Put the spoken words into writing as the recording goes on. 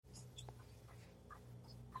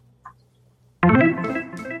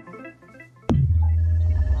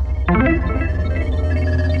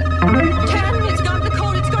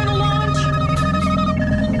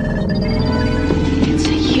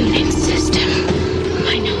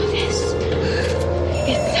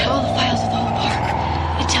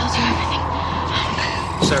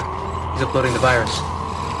uploading the virus.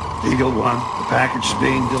 Eagle One, the package is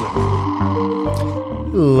being delivered.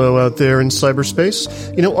 Hello out there in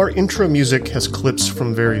cyberspace. You know, our intro music has clips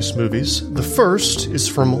from various movies. The first is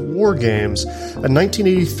from War Games, a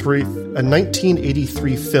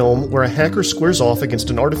 1983 film where a hacker squares off against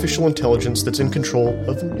an artificial intelligence that's in control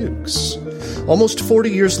of nukes. Almost 40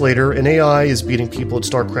 years later, an AI is beating people at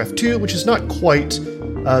StarCraft II, which is not quite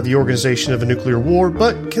the organization of a nuclear war,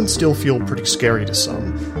 but can still feel pretty scary to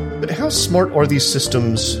some. But how smart are these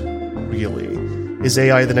systems really? Is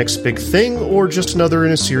AI the next big thing, or just another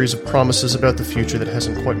in a series of promises about the future that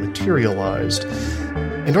hasn't quite materialized?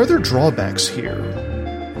 And are there drawbacks here?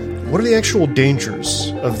 What are the actual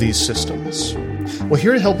dangers of these systems? Well,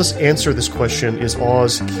 here to help us answer this question is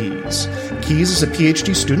Oz Keys. Keys is a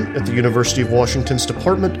PhD student at the University of Washington's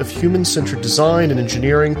Department of Human-Centered Design and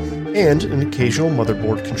Engineering and an occasional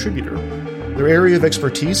motherboard contributor. Their area of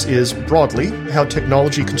expertise is, broadly, how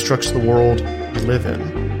technology constructs the world we live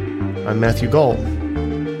in. I'm Matthew Gall,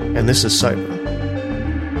 and this is Cyber.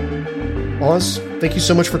 Oz, thank you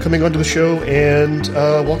so much for coming onto the show and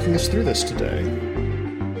walking us through this today.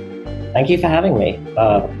 Thank you for having me.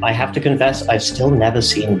 I have to confess, I've still never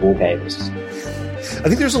seen War Games. I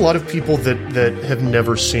think there's a lot of people that have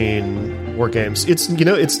never seen War Games. It's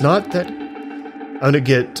not that... I'm going to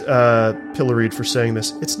get pilloried for saying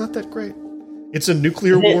this. It's not that great. It's a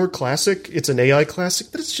nuclear war classic. It's an AI classic,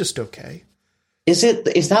 but it's just okay. Is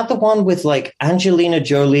that the one with like Angelina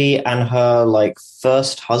Jolie and her like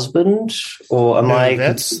first husband, or am I?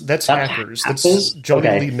 That's Hackers. That's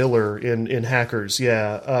Jonah Lee Miller in Hackers.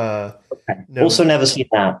 Yeah. No. Also, never seen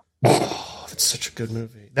that. Oh, that's such a good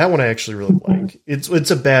movie. That one I actually really like.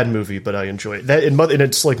 It's a bad movie, but I enjoy it. That and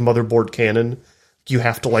it's like motherboard canon. You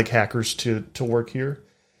have to like Hackers to work here.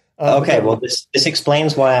 Well, this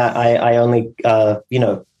explains why I only I'm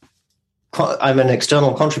an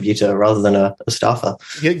external contributor rather than a staffer.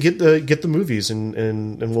 Get the movies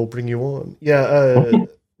and we'll bring you on. Yeah,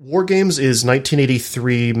 War Games is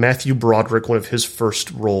 1983. Matthew Broderick, one of his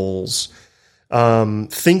first roles,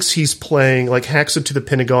 thinks he's playing, like, hacks into the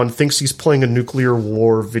Pentagon, thinks he's playing a nuclear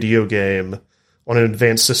war video game on an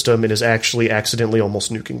advanced system and is actually accidentally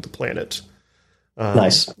almost nuking the planet.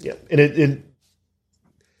 Nice. Yeah, and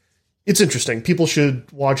it's interesting. People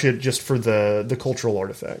should watch it just for the cultural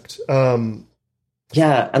artifact.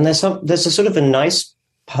 Yeah, and there's a sort of a nice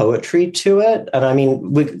poetry to it, and I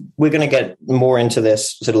mean we're going to get more into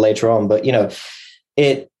this sort of later on, but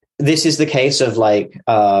this is the case of like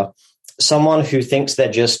someone who thinks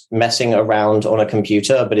they're just messing around on a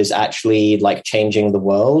computer, but is actually like changing the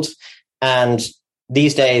world. And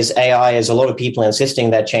these days, AI is a lot of people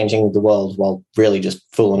insisting they're changing the world while really just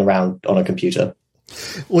fooling around on a computer.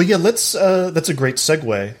 Well, yeah, that's a great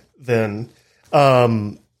segue then.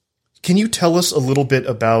 Can you tell us a little bit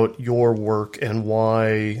about your work and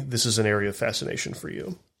why this is an area of fascination for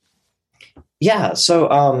you? Yeah,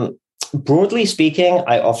 so broadly speaking,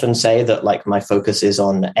 I often say that like my focus is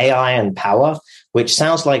on AI and power, which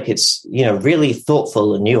sounds like it's, really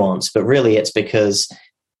thoughtful and nuanced, but really it's because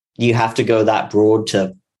you have to go that broad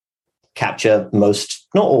to capture most,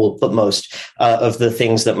 not all, but most of the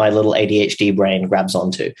things that my little ADHD brain grabs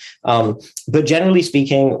onto. But generally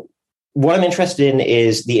speaking, what I'm interested in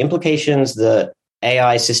is the implications that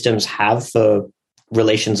AI systems have for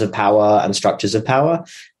relations of power and structures of power,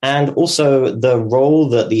 and also the role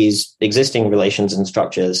that these existing relations and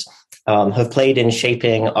structures have played in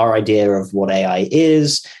shaping our idea of what AI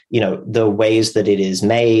is, the ways that it is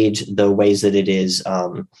made, the ways that it is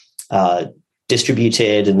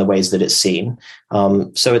distributed, and the ways that it's seen.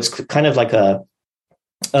 So it's kind of like a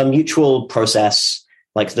mutual process.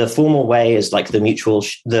 Like the formal way is like the mutual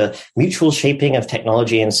shaping of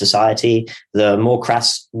technology and society. The more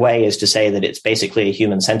crass way is to say that it's basically a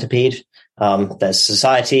human centipede. There's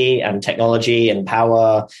society and technology and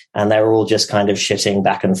power, and they're all just kind of shitting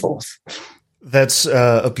back and forth. That's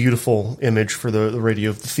a beautiful image for the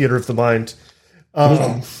radio, the theater of the mind.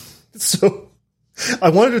 So I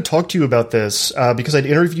wanted to talk to you about this because I'd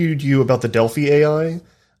interviewed you about the Delphi AI,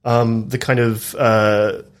 the kind of...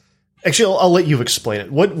 Actually, I'll let you explain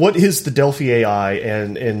it. What is the Delphi AI,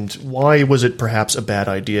 and why was it perhaps a bad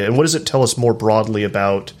idea? And what does it tell us more broadly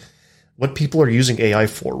about what people are using AI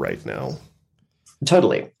for right now?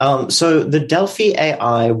 Totally. So the Delphi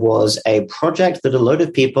AI was a project that a load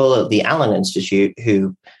of people at the Allen Institute,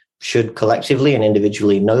 who should collectively and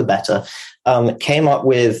individually know better, came up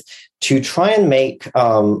with to try and make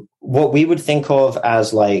what we would think of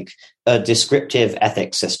as like a descriptive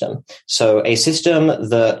ethics system. So a system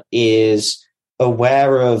that is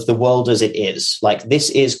aware of the world as it is, like this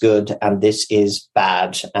is good and this is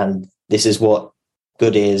bad, and this is what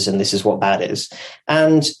good is and this is what bad is.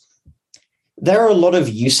 And there are a lot of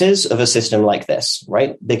uses of a system like this,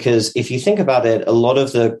 right? Because if you think about it, a lot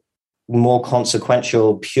of the more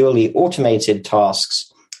consequential, purely automated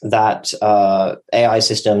tasks that AI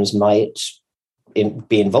systems might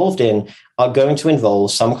be involved in are going to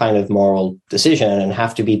involve some kind of moral decision and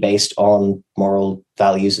have to be based on moral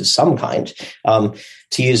values of some kind.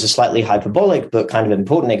 To use a slightly hyperbolic but kind of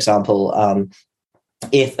important example,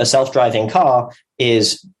 if a self-driving car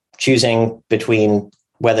is choosing between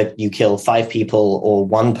whether you kill 5 people or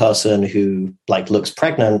one person who like looks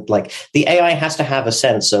pregnant, like the AI has to have a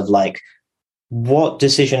sense of like, what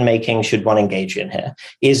decision making should one engage in here?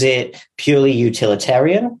 Is it purely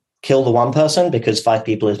utilitarian? Kill the one person because 5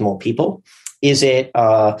 people is more people? Is it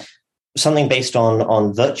something based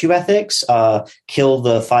on virtue ethics? Kill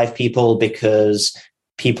the 5 people because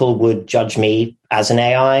people would judge me as an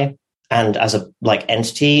AI and as a like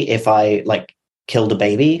entity if I like killed a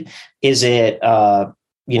baby? Is it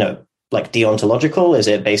like deontological? Is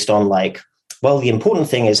it based on like, well, the important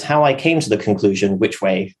thing is how I came to the conclusion which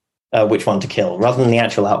one to kill rather than the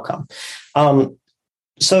actual outcome?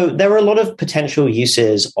 So there are a lot of potential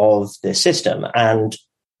uses of this system. And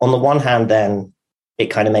on the one hand, then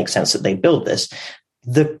it kind of makes sense that they build this.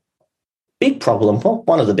 The big problem, well,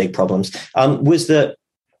 one of the big problems, was that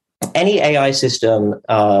any AI system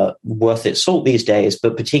worth its salt these days,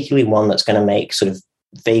 but particularly one that's going to make sort of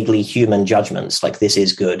vaguely human judgments, like this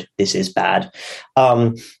is good, this is bad,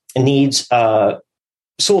 needs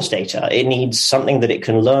source data. It needs something that it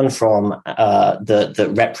can learn from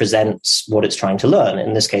that represents what it's trying to learn,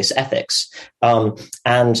 in this case, ethics.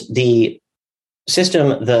 And the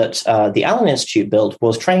system that the Allen Institute built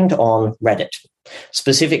was trained on Reddit,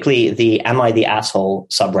 specifically the Am I the Asshole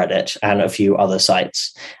subreddit and a few other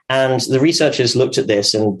sites. And the researchers looked at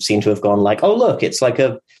this and seemed to have gone like, oh, look, it's like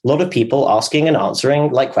a lot of people asking and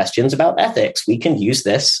answering like questions about ethics. We can use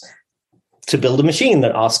this to build a machine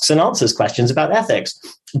that asks and answers questions about ethics.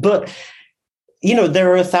 But,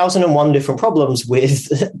 there are 1,001 different problems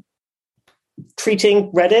with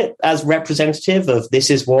treating Reddit as representative of this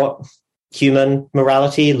is what human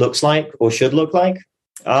morality looks like or should look like.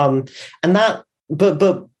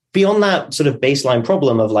 But beyond that sort of baseline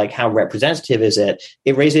problem of like how representative is it,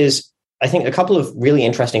 it raises, I think, a couple of really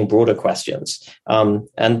interesting broader questions.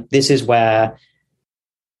 And this is where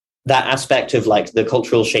that aspect of like the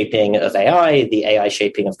cultural shaping of AI, the AI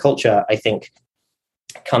shaping of culture, I think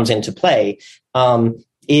comes into play,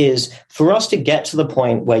 is for us to get to the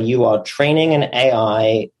point where you are training an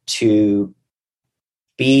AI to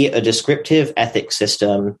be a descriptive ethics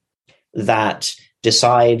system that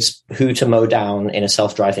decides who to mow down in a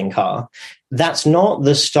self-driving car. That's not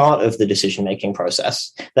the start of the decision-making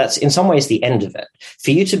process. That's in some ways the end of it.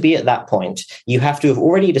 For you to be at that point, you have to have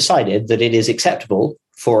already decided that it is acceptable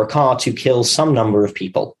for a car to kill some number of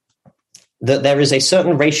people, that there is a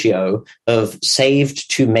certain ratio of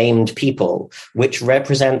saved to maimed people, which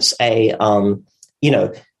represents an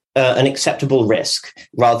acceptable risk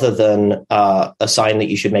rather than a sign that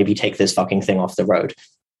you should maybe take this fucking thing off the road.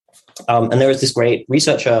 And there is this great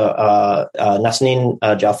researcher, Nazanin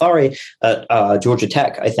Jafari at Georgia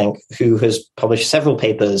Tech, I think, who has published several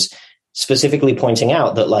papers specifically pointing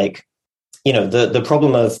out that, like, the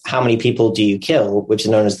problem of how many people do you kill, which is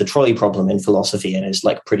known as the trolley problem in philosophy and is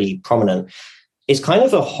like pretty prominent, is kind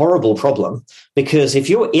of a horrible problem, because if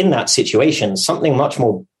you're in that situation, something much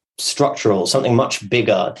more structural, something much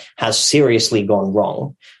bigger has seriously gone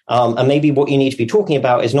wrong. And maybe what you need to be talking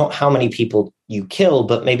about is not how many people you kill,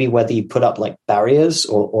 but maybe whether you put up like barriers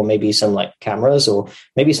or maybe some like cameras, or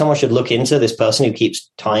maybe someone should look into this person who keeps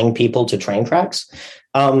tying people to train tracks.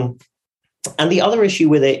 And the other issue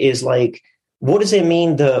with it is like, what does it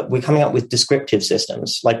mean that we're coming up with descriptive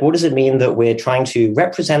systems? Like, what does it mean that we're trying to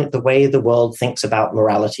represent the way the world thinks about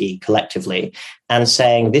morality collectively and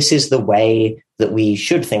saying this is the way that we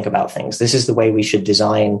should think about things? This is the way we should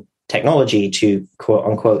design technology to, quote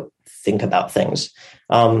unquote, think about things.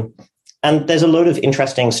 And there's a load of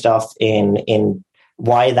interesting stuff in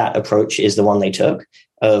why that approach is the one they took,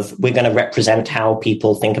 of we're going to represent how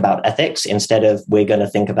people think about ethics instead of we're going to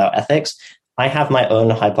think about ethics. I have my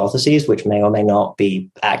own hypotheses, which may or may not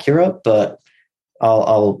be accurate, but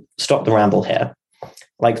I'll stop the ramble here.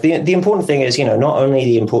 Like the important thing is, not only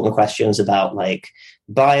the important questions about like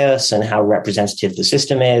bias and how representative the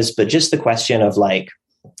system is, but just the question of like,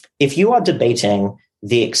 if you are debating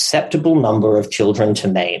the acceptable number of children to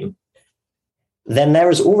maim, then there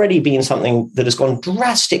has already been something that has gone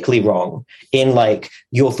drastically wrong in like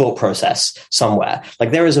your thought process somewhere. Like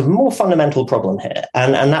there is a more fundamental problem here.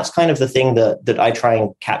 And that's kind of the thing that I try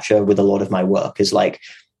and capture with a lot of my work, is like,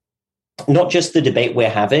 not just the debate we're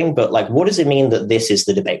having, but like, what does it mean that this is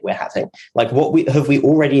the debate we're having? Like, what have we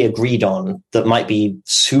already agreed on that might be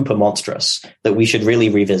super monstrous that we should really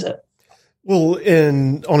revisit? Well,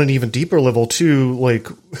 and on an even deeper level too, like,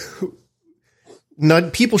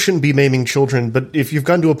 not people shouldn't be maiming children, but if you've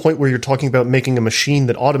gotten to a point where you're talking about making a machine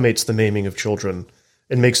that automates the maiming of children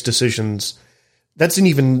and makes decisions, that's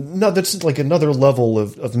like another level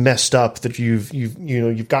of messed up that you've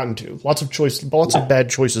gotten to. Lots of bad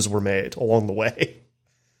choices were made along the way.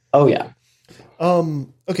 Oh yeah.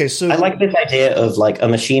 Okay, so I like this idea of like a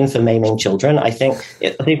machine for maiming children. I think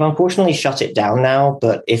they've unfortunately shut it down now,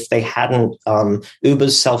 but if they hadn't,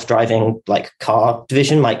 Uber's self-driving like car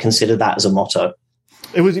division might consider that as a motto.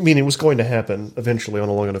 It was going to happen eventually on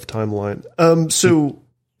a long enough timeline. So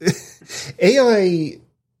AI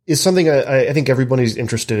is something I think everybody's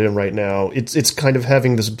interested in right now. It's kind of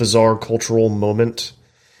having this bizarre cultural moment,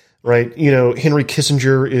 right? You know, Henry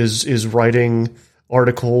Kissinger is writing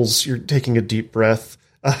articles. You're taking a deep breath.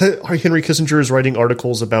 Henry Kissinger is writing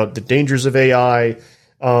articles about the dangers of AI.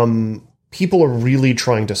 People are really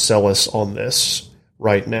trying to sell us on this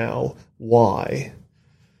right now. Why?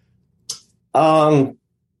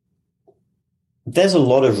 There's a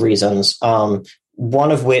lot of reasons.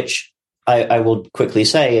 One of which I will quickly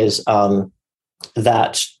say is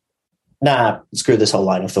that, screw this whole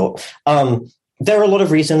line of thought. There are a lot of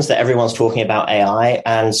reasons that everyone's talking about AI,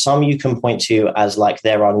 and some you can point to as like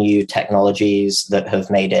there are new technologies that have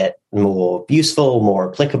made it more useful,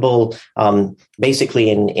 more applicable. Basically,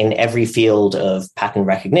 in every field of pattern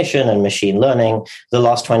recognition and machine learning, the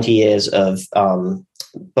last 20 years of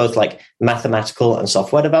both like mathematical and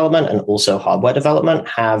software development and also hardware development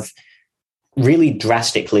have really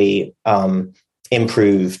drastically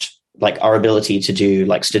improved like our ability to do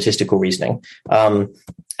like statistical reasoning.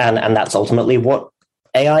 And that's ultimately what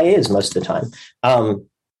AI is most of the time.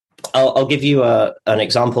 I'll give you an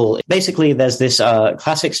example. Basically, there's this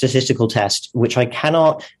classic statistical test, which I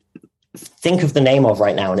cannot think of the name of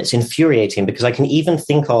right now, and it's infuriating because I can even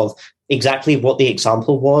think of exactly what the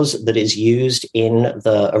example was that is used in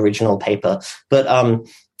the original paper. But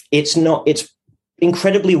it's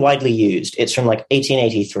incredibly widely used. It's from like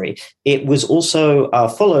 1883. It was also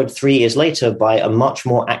followed 3 years later by a much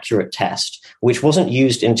more accurate test, which wasn't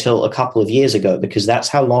used until a couple of years ago because that's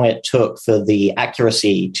how long it took for the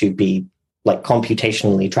accuracy to be like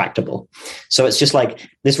computationally tractable. So it's just like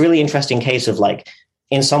this really interesting case of like,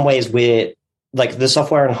 in some ways we're like the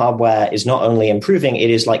software and hardware is not only improving,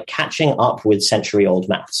 it is like catching up with century-old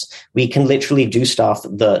maths. We can literally do stuff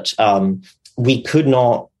that we could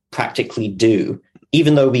not practically do,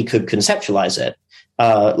 even though we could conceptualize it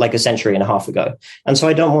like a century and a half ago. And so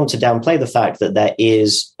I don't want to downplay the fact that there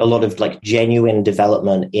is a lot of like genuine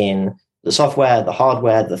development in the software, the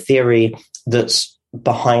hardware, the theory that's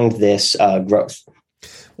behind this growth.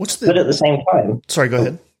 But at the same time... Sorry, go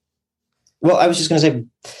ahead. Well, I was just going to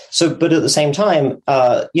say, but at the same time,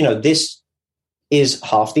 this is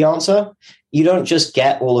half the answer. You don't just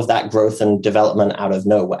get all of that growth and development out of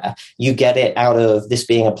nowhere. You get it out of this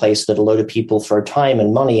being a place that a load of people throw time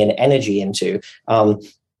and money and energy into.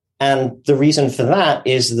 And the reason for that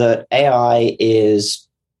is that AI is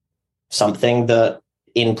something that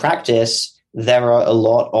in practice, there are a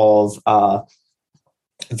lot of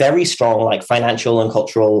very strong like financial and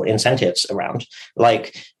cultural incentives around.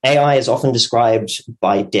 Like AI is often described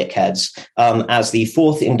by dickheads as the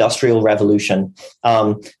fourth industrial revolution.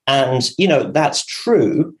 And, that's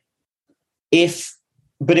true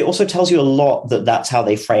but it also tells you a lot that that's how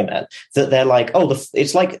they frame it, that they're like,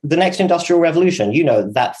 it's like the next industrial revolution,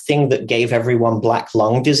 that thing that gave everyone black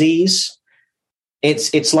lung disease.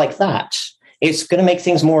 It's like that. It's going to make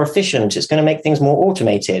things more efficient. It's going to make things more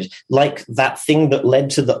automated, like that thing that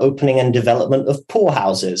led to the opening and development of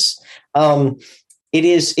poorhouses. It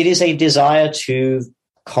is a desire to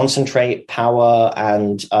concentrate power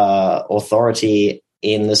and authority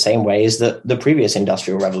in the same ways that the previous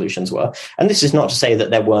industrial revolutions were. And this is not to say that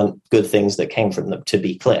there weren't good things that came from them, to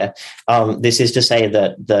be clear. This is to say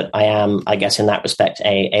that I am, I guess, in that respect,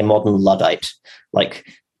 a modern Luddite. Like,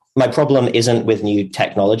 my problem isn't with new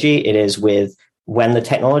technology. It is with when the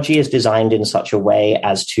technology is designed in such a way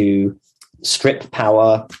as to strip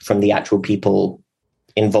power from the actual people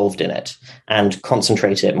involved in it and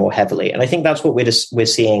concentrate it more heavily. And I think that's what we're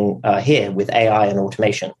seeing here with AI and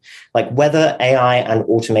automation. Like whether AI and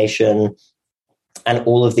automation and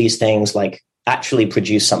all of these things like actually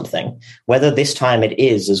produce something, whether this time it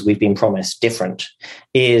is, as we've been promised, different,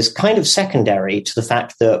 is kind of secondary to the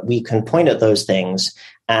fact that we can point at those things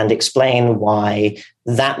and explain why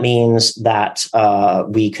that means that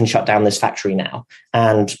we can shut down this factory now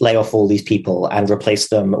and lay off all these people and replace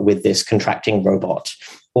them with this contracting robot,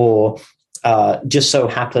 or just so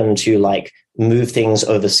happen to like move things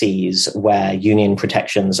overseas where union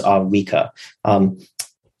protections are weaker.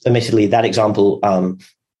 Admittedly, that example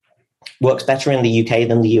works better in the UK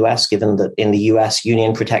than the US, given that in the US,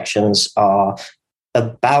 union protections are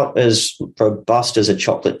about as robust as a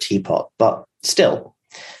chocolate teapot, but still.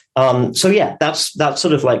 So yeah, that's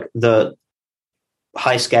sort of like the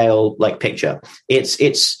high scale like picture.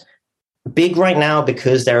 It's big right now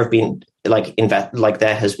because there have been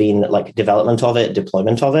there has been like development of it,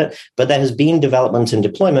 deployment of it, but there has been development and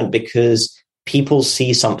deployment because people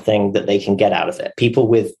see something that they can get out of it. People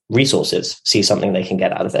with resources see something they can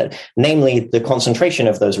get out of it, namely the concentration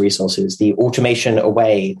of those resources, the automation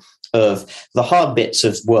away of the hard bits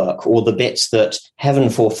of work, or the bits that, heaven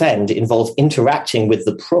forfend, involve interacting with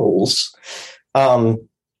the proles.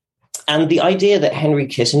 And the idea that Henry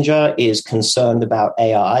Kissinger is concerned about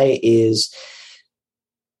AI is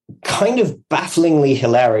kind of bafflingly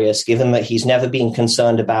hilarious, given that he's never been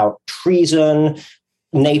concerned about treason,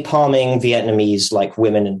 napalming Vietnamese like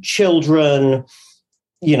women and children,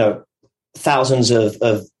 thousands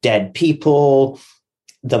of dead people,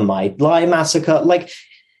 the My Lai massacre. Like,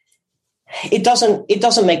 it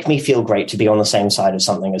doesn't make me feel great to be on the same side of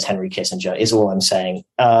something as Henry Kissinger, is all I'm saying.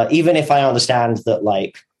 Even if I understand that,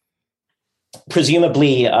 like,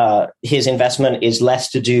 presumably his investment is less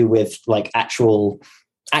to do with like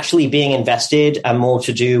actually being invested and more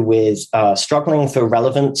to do with struggling for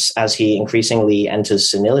relevance as he increasingly enters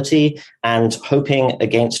senility, and hoping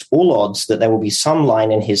against all odds that there will be some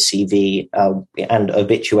line in his CV and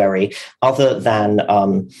obituary other than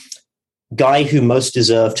guy who most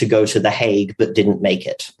deserved to go to The Hague but didn't make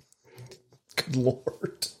it. Good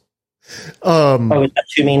Lord. Is that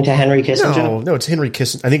too mean to Henry Kissinger? No, it's Henry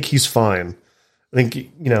Kissinger. I think he's fine. I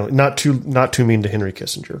think, not too mean to Henry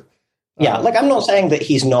Kissinger. Yeah, like, I'm not saying that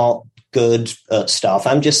he's not good at stuff.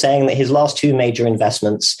 I'm just saying that his last two major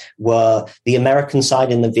investments were the American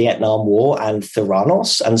side in the Vietnam War and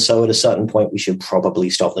Theranos. And so at a certain point, we should probably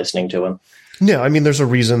stop listening to him. Yeah, I mean, there's a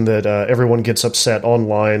reason that everyone gets upset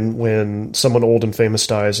online when someone old and famous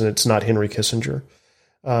dies, and it's not Henry Kissinger.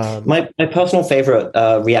 My personal favorite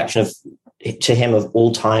reaction to him of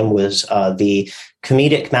all time was the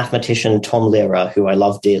comedic mathematician Tom Lehrer, who I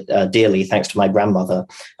love dearly, thanks to my grandmother,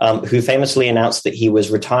 who famously announced that he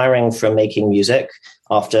was retiring from making music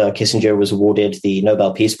after Kissinger was awarded the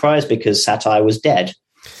Nobel Peace Prize because satire was dead.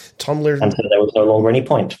 Tom Lehrer, and so there was no longer any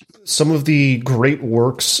point. Some of the great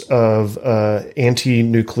works of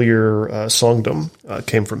anti-nuclear songdom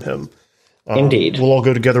came from him. Indeed. We'll all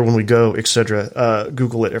go together when we go, etc.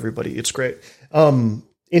 Google it, everybody. It's great. And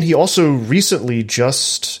he also recently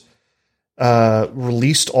just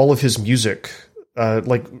released all of his music,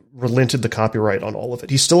 relented the copyright on all of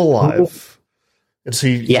it. He's still alive. And so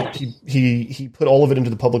he put all of it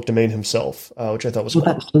into the public domain himself, which I thought was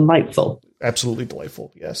that's delightful. Absolutely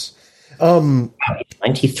delightful. Yes.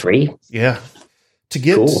 93. Yeah. To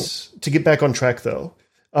get back on track though,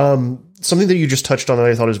 something that you just touched on that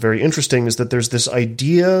I thought is very interesting is that there's this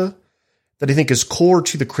idea that I think is core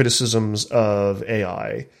to the criticisms of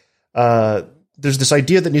AI. There's this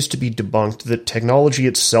idea that needs to be debunked that technology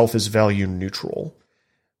itself is value neutral,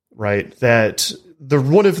 right? That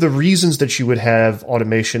one of the reasons that you would have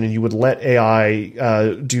automation and you would let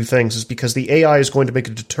AI do things is because the AI is going to make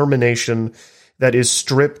a determination that is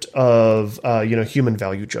stripped of human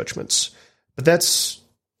value judgments. But that's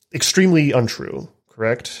extremely untrue,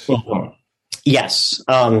 correct? Yes.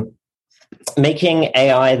 Making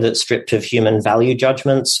AI that's stripped of human value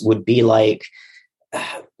judgments would be like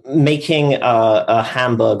making a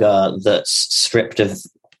hamburger that's stripped of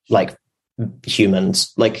like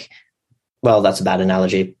humans. Like, well, that's a bad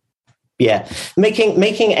analogy. Yeah, making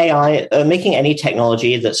AI, making any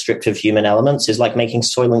technology that's stripped of human elements is like making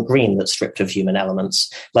Soylent Green that's stripped of human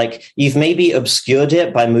elements. Like, you've maybe obscured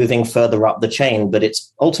it by moving further up the chain, but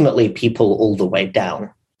it's ultimately people all the way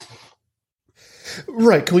down.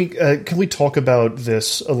 Right. Can we talk about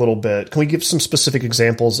this a little bit? Can we give some specific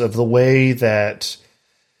examples of the way that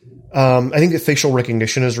I think that facial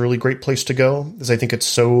recognition is a really great place to go, because I think it's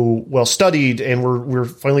so well studied, and we're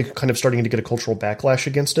finally kind of starting to get a cultural backlash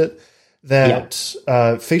against it. That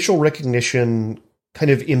facial recognition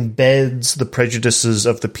kind of embeds the prejudices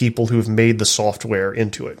of the people who have made the software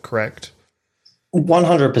into it. Correct?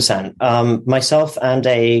 100%. Myself and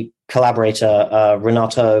a collaborator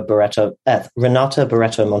Renata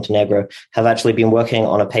Barreto Montenegro have actually been working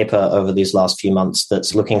on a paper over these last few months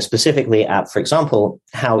that's looking specifically at, for example,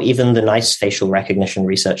 how even the nice facial recognition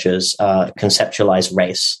researchers conceptualize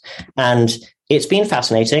race. And it's been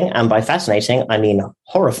fascinating. And by fascinating, I mean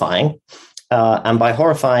horrifying. And by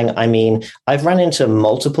horrifying, I mean, I've run into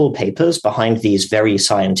multiple papers behind these very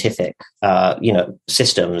scientific,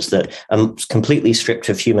 systems that are completely stripped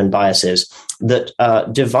of human biases that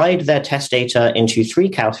divide their test data into three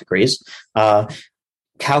categories,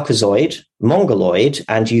 Caucasoid, Mongoloid,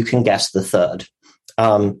 and you can guess the third.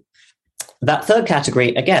 That third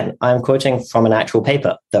category, again, I'm quoting from an actual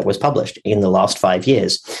paper that was published in the last 5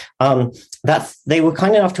 years, that they were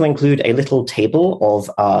kind enough to include a little table of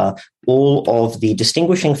all of the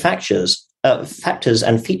distinguishing factors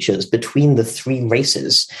and features between the three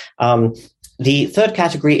races. The third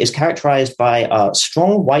category is characterized by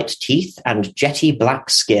strong white teeth and jetty black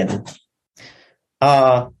skin.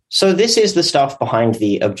 So this is the stuff behind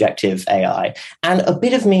the objective AI. And a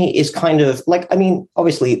bit of me is kind of like, I mean,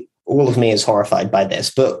 obviously, all of me is horrified by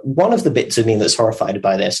this, but one of the bits of me that's horrified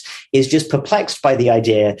by this is just perplexed by the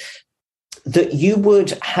idea that you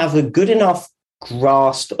would have a good enough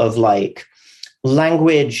grasp of like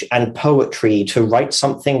language and poetry to write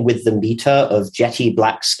something with the meter of jetty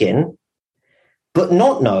black skin, but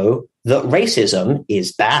not know that racism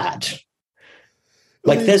is bad.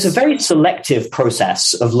 Like there's a very selective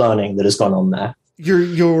process of learning that has gone on there.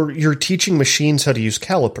 You're teaching machines how to use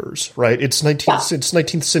calipers, right? It's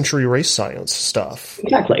 19th century race science stuff.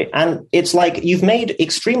 Exactly. And it's like you've made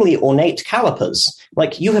extremely ornate calipers.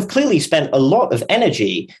 Like you have clearly spent a lot of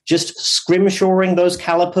energy just scrimshoring those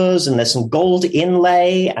calipers, and there's some gold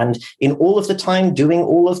inlay, and in all of the time doing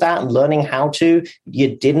all of that and learning how to,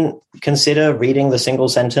 you didn't consider reading the single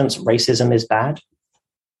sentence, racism is bad.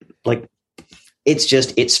 Like it's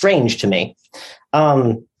strange to me.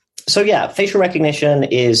 So yeah, facial recognition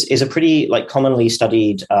is a pretty like commonly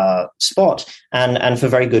studied spot, and for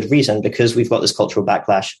very good reason, because we've got this cultural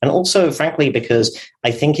backlash, and also frankly because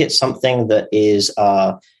I think it's something that is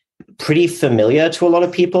pretty familiar to a lot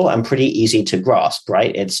of people and pretty easy to grasp.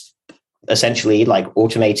 Right? It's essentially like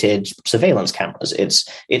automated surveillance cameras.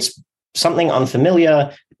 It's something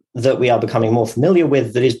unfamiliar that we are becoming more familiar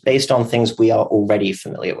with that is based on things we are already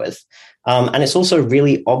familiar with. And it's also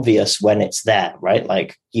really obvious when it's there, right?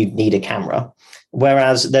 Like you need a camera.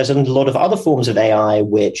 Whereas there's a lot of other forms of AI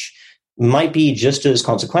which might be just as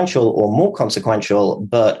consequential or more consequential,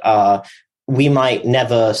 but we might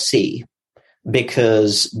never see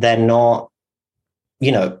because they're not,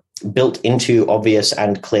 built into obvious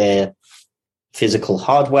and clear physical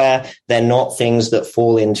hardware. They're not things that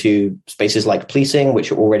fall into spaces like policing,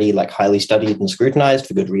 which are already like highly studied and scrutinized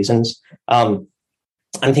for good reasons.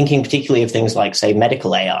 I'm thinking particularly of things like, say,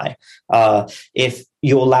 medical AI. If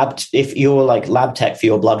your lab tech for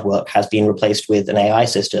your blood work has been replaced with an AI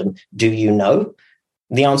system, do you know?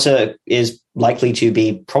 The answer is likely to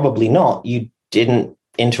be probably not. You didn't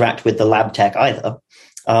interact with the lab tech either.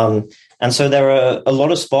 And so there are a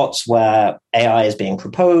lot of spots where AI is being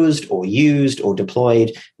proposed or used or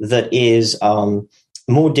deployed that is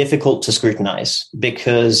more difficult to scrutinize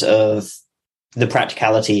because of the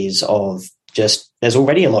practicalities of just there's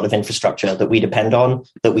already a lot of infrastructure that we depend on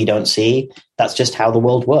that we don't see. That's just how the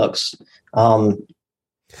world works. Another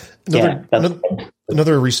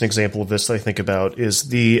recent example of this that I think about is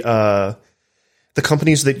the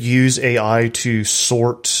companies that use AI to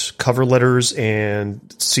sort cover letters and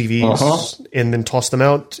CVs and then toss them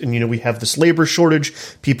out. And, we have this labor shortage.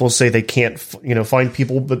 People say they can't, find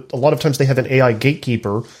people, but a lot of times they have an AI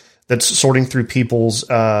gatekeeper that's sorting through people's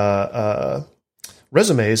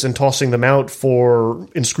resumes and tossing them out for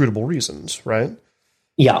inscrutable reasons, right?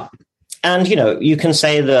 Yeah. And, you can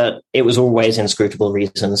say that it was always inscrutable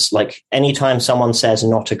reasons. Like anytime someone says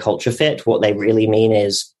not a culture fit, what they really mean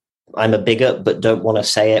is I'm a bigot, but don't want to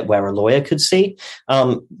say it where a lawyer could see.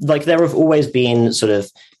 Like there have always been sort of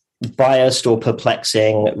biased or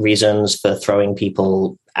perplexing reasons for throwing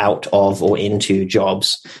people out of or into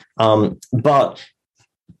jobs. But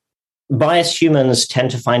biased humans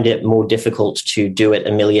tend to find it more difficult to do it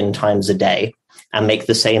 1 million times a day and make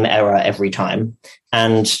the same error every time.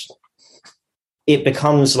 And it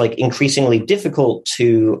becomes like increasingly difficult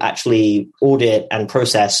to actually audit and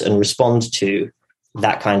process and respond to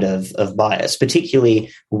that kind of bias,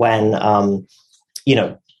 particularly when,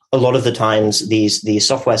 a lot of the times these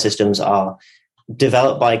software systems are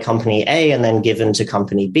developed by company A and then given to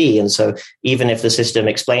company B. And so even if the system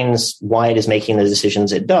explains why it is making the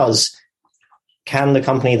decisions it does, can the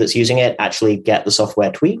company that's using it actually get the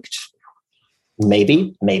software tweaked?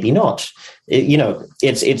 Maybe, maybe not.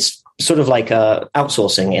 It's sort of like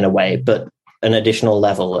outsourcing in a way, but an additional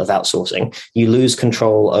level of outsourcing. You lose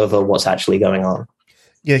control over what's actually going on.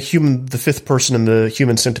 Yeah, the fifth person in the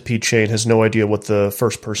human centipede chain has no idea what the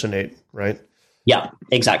first person ate, right? Yeah,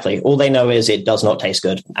 exactly. All they know is it does not taste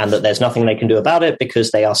good and that there's nothing they can do about it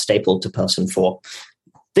because they are stapled to person 4.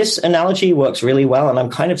 This analogy works really well, and I'm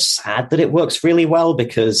kind of sad that it works really well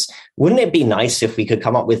because wouldn't it be nice if we could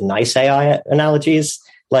come up with nice AI analogies?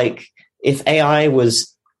 Like if AI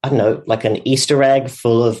was, I don't know, like an Easter egg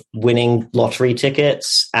full of winning lottery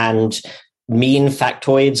tickets and mean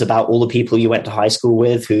factoids about all the people you went to high school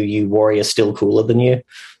with who you worry are still cooler than you.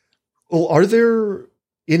 Well, are there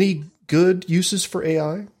any good uses for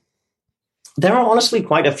AI? There are honestly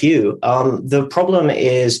quite a few. The problem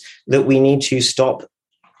is that we need to stop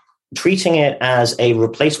treating it as a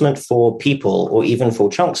replacement for people or even for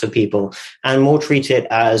chunks of people and more treat it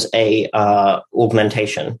as a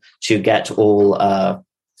augmentation to get all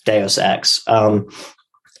Deus Ex.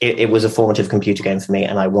 It was a formative computer game for me,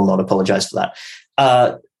 and I will not apologize for that.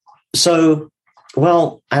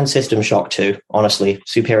 And System Shock too, honestly.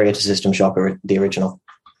 Superior to System Shock or the original.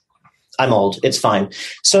 I'm old. It's fine.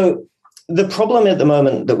 So the problem at the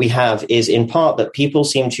moment that we have is in part that people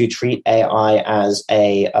seem to treat AI as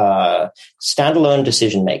a standalone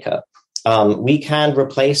decision maker. We can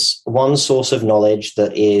replace one source of knowledge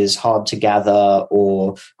that is hard to gather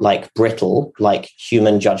or like brittle, like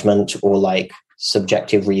human judgment or like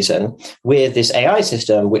subjective reason, with this AI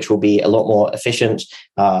system, which will be a lot more efficient,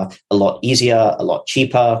 a lot easier, a lot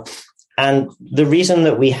cheaper. And the reason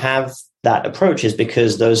that we have that approach is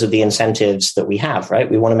because those are the incentives that we have, right?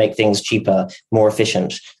 We want to make things cheaper, more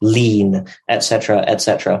efficient, lean, et cetera, et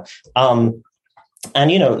cetera.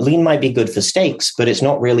 Lean might be good for steaks, but it's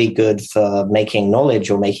not really good for making knowledge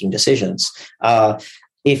or making decisions.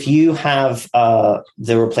 If you have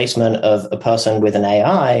the replacement of a person with an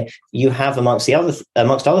AI, you have amongst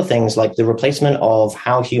other things like the replacement of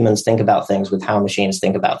how humans think about things with how machines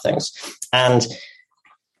think about things. And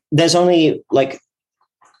there's only like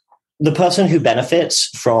the person who benefits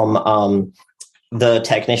from the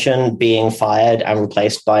technician being fired and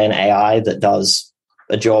replaced by an AI that does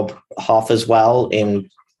a job half as well in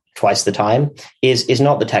twice the time is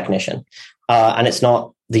not the technician, and it's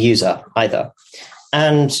not the user either.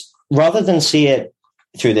 And rather than see it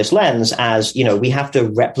through this lens as, we have to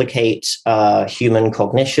replicate human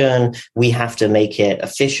cognition, we have to make it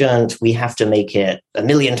efficient, we have to make it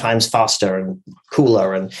 1,000,000 times faster and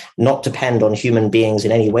cooler and not depend on human beings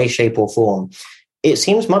in any way, shape, or form. It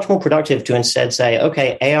seems much more productive to instead say,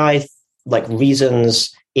 okay, AI like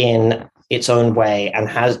reasons in its own way and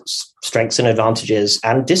has strengths and advantages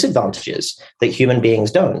and disadvantages that human beings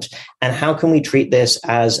don't. And how can we treat this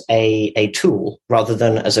as a tool rather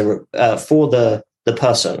than as for the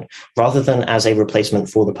person, rather than as a replacement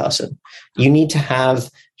for the person? You need to have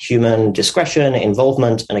human discretion,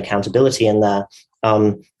 involvement, and accountability in there.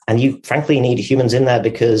 And you frankly need humans in there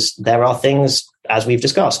because there are things, as we've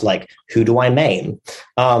discussed, like who do I maim,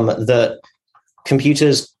 that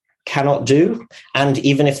computers cannot do. And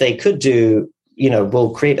even if they could do,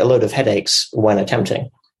 will create a load of headaches when attempting.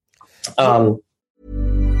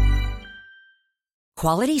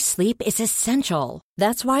 Quality sleep is essential.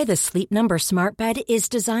 That's why the Sleep Number Smart Bed is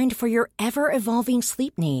designed for your ever-evolving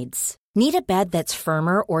sleep needs. Need a bed that's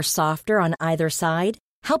firmer or softer on either side?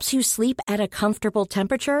 Helps you sleep at a comfortable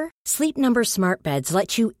temperature? Sleep Number Smart Beds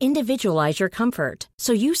let you individualize your comfort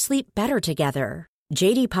so you sleep better together.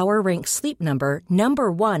 J.D. Power ranks Sleep Number number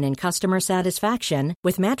 1 in customer satisfaction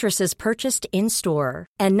with mattresses purchased in-store.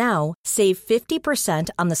 And now, save 50%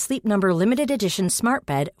 on the Sleep Number Limited Edition Smart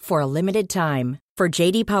Bed for a limited time. For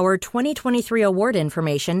J.D. Power 2023 award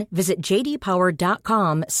information, visit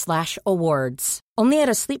jdpower.com/awards. Only at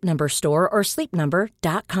a Sleep Number store or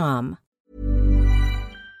sleepnumber.com.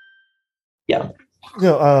 Yeah.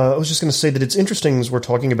 I was just going to say that it's interesting as we're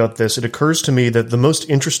talking about this. It occurs to me that the most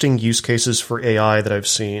interesting use cases for AI that I've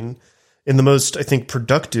seen, and the most, I think,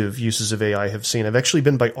 productive uses of AI I've seen, have actually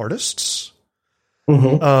been by artists.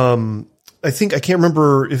 Mm-hmm. I can't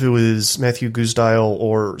remember if it was Matthew Gusdile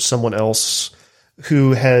or someone else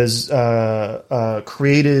who has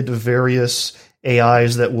created various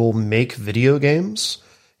AIs that will make video games.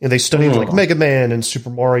 And they studied like Mega Man and Super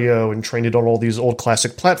Mario and trained it on all these old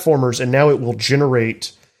classic platformers, and now it will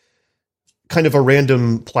generate kind of a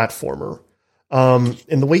random platformer. And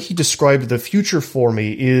the way he described the future for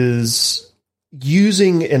me is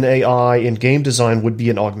using an AI in game design would be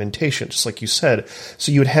an augmentation, just like you said.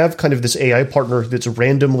 So you would have kind of this AI partner that's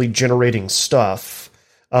randomly generating stuff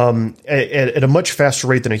at a much faster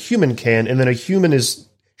rate than a human can, and then a human is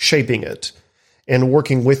shaping it. and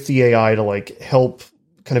working with the AI to like help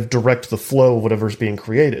kind of direct the flow of whatever's being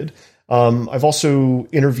created. I've also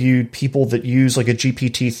interviewed people that use like a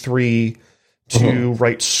GPT-3 to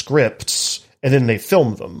write scripts, and then they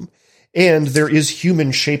film them. And there is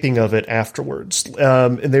human shaping of it afterwards.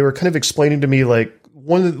 And they were kind of explaining to me, like,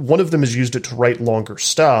 one of them has used it to write longer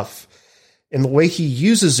stuff. And the way he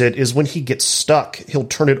uses it is when he gets stuck, he'll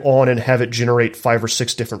turn it on and have it generate 5 or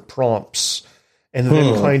 6 different prompts. And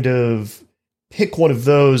then kind of pick one of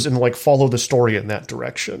those and like follow the story in that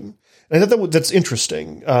direction. And I thought that's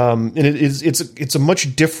interesting. And it's a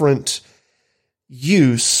much different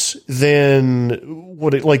use than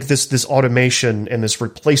what it, like this automation and this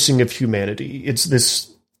replacing of humanity. It's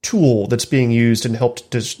this tool that's being used and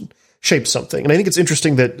helped to shape something. And I think it's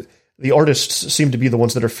interesting that the artists seem to be the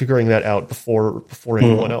ones that are figuring that out before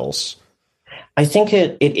anyone else. I think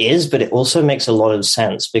it is, but it also makes a lot of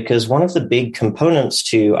sense, because one of the big components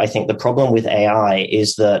to, I think, the problem with AI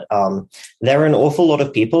is that there are an awful lot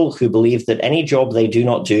of people who believe that any job they do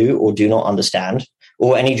not do or do not understand,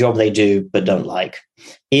 or any job they do but don't like,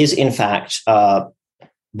 is in fact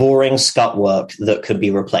boring scut work that could be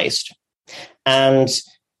replaced. And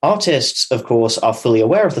artists, of course, are fully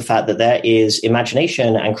aware of the fact that there is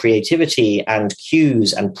imagination and creativity and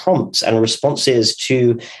cues and prompts and responses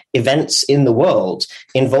to events in the world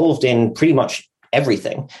involved in pretty much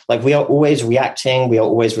everything. Like, we are always reacting, we are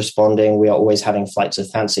always responding, we are always having flights of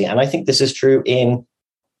fancy. And I think this is true in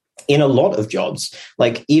a lot of jobs.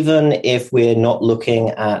 Like, even if we're not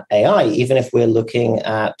looking at AI, even if we're looking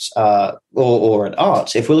at or at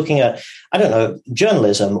art, if we're looking at, I don't know,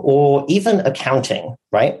 journalism or even accounting,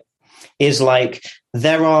 right? Is like,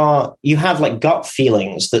 you have like gut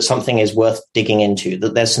feelings that something is worth digging into,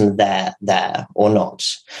 that there's some there or not,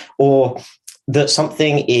 or that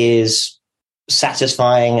something is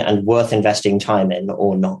satisfying and worth investing time in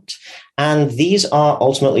or not. And these are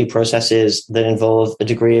ultimately processes that involve a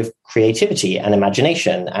degree of creativity and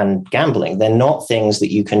imagination and gambling. They're not things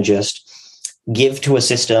that you can just give to a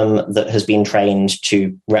system that has been trained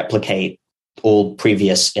to replicate all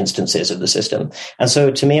previous instances of the system. And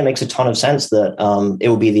so to me, it makes a ton of sense that it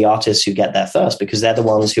will be the artists who get there first, because they're the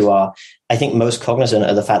ones who are, I think, most cognizant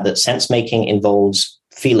of the fact that sense making involves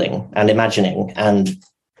feeling and imagining and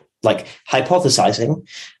like hypothesizing.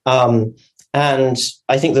 And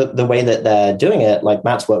I think that the way that they're doing it, like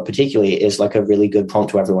Matt's work particularly, is like a really good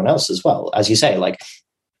prompt to everyone else as well. As you say, like,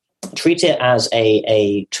 treat it as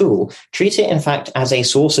a tool, treat it, in fact, as a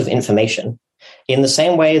source of information. In the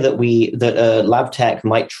same way that a lab tech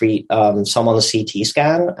might treat someone's CT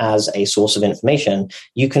scan as a source of information,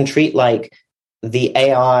 you can treat like the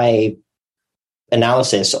AI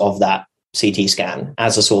analysis of that CT scan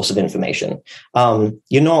as a source of information.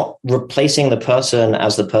 You're not replacing the person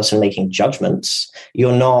as the person making judgments.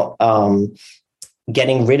 You're not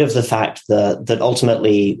getting rid of the fact that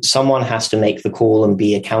ultimately someone has to make the call and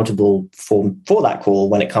be accountable for that call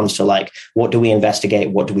when it comes to like, what do we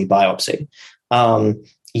investigate? What do we biopsy?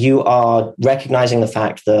 You are recognizing the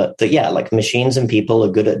fact that yeah, like machines and people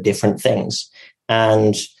are good at different things.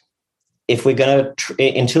 And if we're going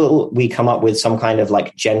to, until we come up with some kind of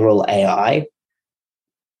like general AI,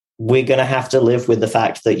 we're going to have to live with the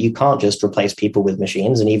fact that you can't just replace people with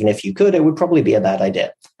machines. And even if you could, it would probably be a bad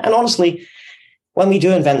idea. And honestly, when we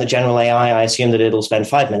do invent the general AI, I assume that it'll spend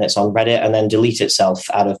 5 minutes on Reddit and then delete itself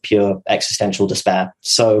out of pure existential despair.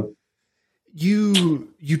 So you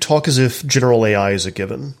talk as if general AI is a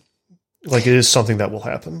given, like it is something that will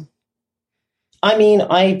happen. I mean,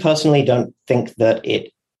 I personally don't think that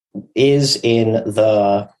it is in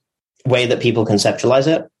the way that people conceptualize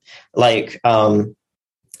it. Like, I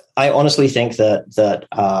honestly think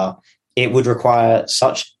that it would require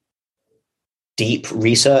such deep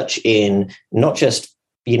research in not just,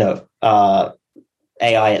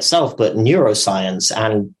 AI itself, but neuroscience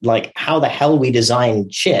and like how the hell we design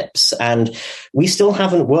chips. And we still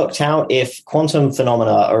haven't worked out if quantum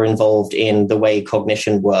phenomena are involved in the way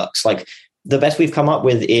cognition works. Like, the best we've come up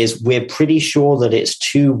with is we're pretty sure that it's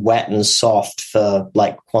too wet and soft for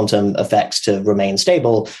like quantum effects to remain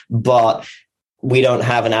stable, but we don't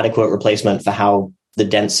have an adequate replacement for how the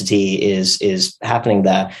density is happening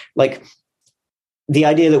there. Like, the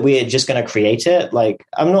idea that we're just going to create it, like,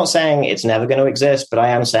 I'm not saying it's never going to exist, but I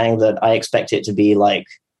am saying that I expect it to be like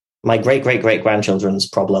my great-great-great-grandchildren's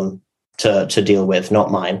problem to deal with, not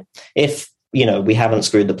mine. If, we haven't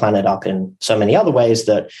screwed the planet up in so many other ways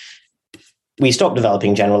that we stop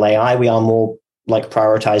developing general AI, we are more like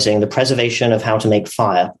prioritizing the preservation of how to make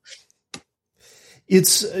fire.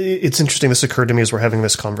 It's interesting. This occurred to me as we're having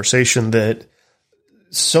this conversation that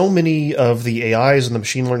so many of the AIs and the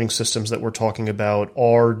machine learning systems that we're talking about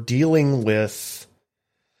are dealing with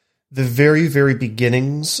the very, very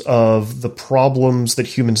beginnings of the problems that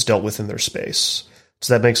humans dealt with in their space. Does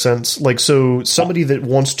that make sense? Like, so somebody that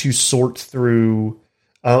wants to sort through,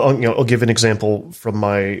 I'll give an example from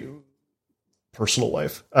my personal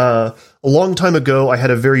life. A long time ago, I had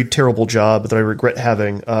a very terrible job that I regret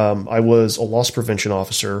having. I was a loss prevention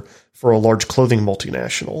officer for a large clothing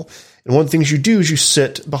multinational. And one of the things you do is you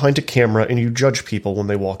sit behind a camera and you judge people when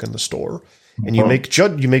they walk in the store. And you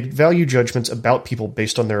make value judgments about people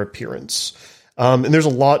based on their appearance. And there's a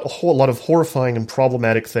whole lot of horrifying and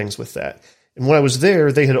problematic things with that. And when I was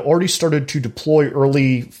there, they had already started to deploy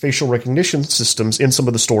early facial recognition systems in some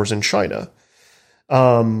of the stores in China.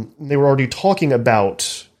 They were already talking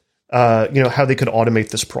about, how they could automate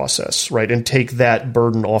this process, right, and take that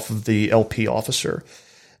burden off of the LP officer.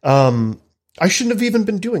 I shouldn't have even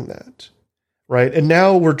been doing that, right? And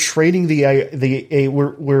now we're training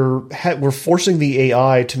we're forcing the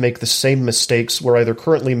AI to make the same mistakes we're either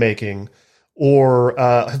currently making or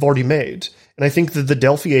have already made. And I think that the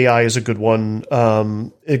Delphi AI is a good one,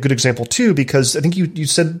 a good example too, because I think you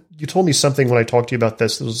told me something when I talked to you about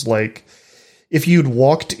this that was like, if you'd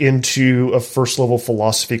walked into a first level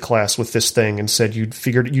philosophy class with this thing and said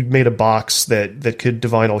you'd made a box that could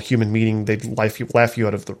divine all human meaning, they'd laugh you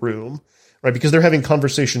out of the room, right? Because they're having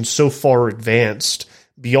conversations so far advanced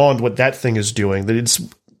beyond what that thing is doing that it's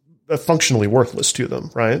functionally worthless to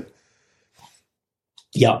them, right?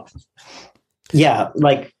 Yeah. Yeah.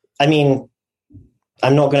 Like, I mean,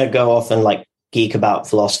 I'm not going to go off and like geek about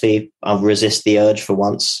philosophy. I'll resist the urge for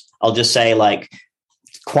once. I'll just say like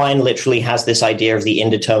Quine literally has this idea of the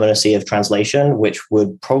indeterminacy of translation, which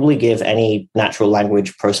would probably give any natural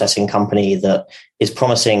language processing company that is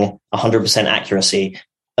promising 100% accuracy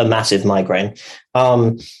a massive migraine.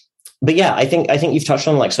 But yeah, I think you've touched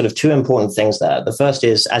on like sort of two important things there. The first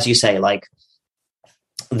is, as you say, like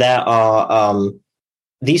there are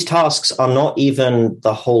these tasks are not even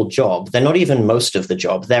the whole job. They're not even most of the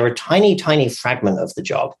job. They're a tiny, tiny fragment of the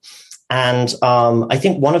job. And I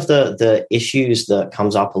think one of the issues that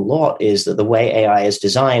comes up a lot is that the way AI is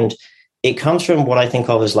designed, it comes from what I think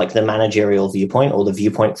of as like the managerial viewpoint, or the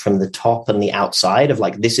viewpoint from the top and the outside of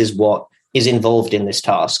like, this is what is involved in this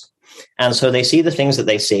task. And so they see the things that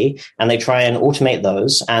they see and they try and automate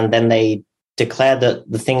those. And then they declare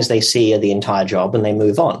that the things they see are the entire job and they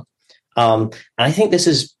move on. And I think this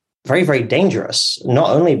is very, very dangerous, not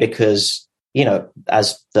only because,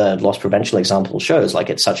 as the loss prevention example shows, like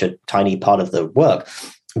it's such a tiny part of the work,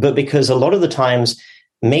 but because a lot of the times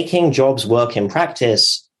making jobs work in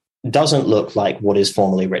practice doesn't look like what is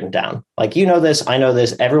formally written down. Like, this, I know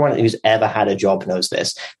this, everyone who's ever had a job knows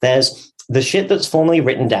this. There's the shit that's formally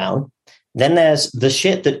written down. Then there's the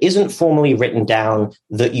shit that isn't formally written down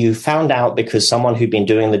that you found out because someone who'd been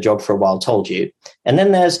doing the job for a while told you. And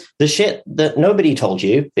then there's the shit that nobody told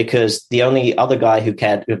you because the only other guy who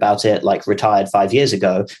cared about it like retired 5 years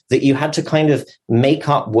ago, that you had to kind of make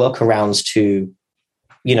up workarounds to,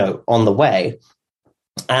 on the way.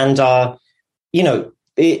 And,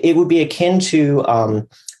 it would be akin to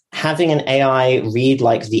having an AI read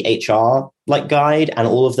like the HR like guide and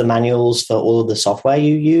all of the manuals for all of the software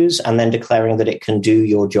you use, and then declaring that it can do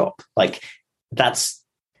your job. Like that's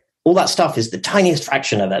all that stuff is the tiniest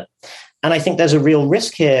fraction of it. And I think there's a real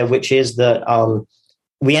risk here, which is that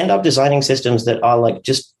we end up designing systems that are like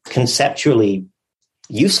just conceptually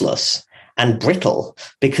useless and brittle,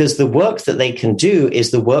 because the work that they can do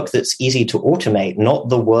is the work that's easy to automate, not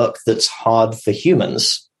the work that's hard for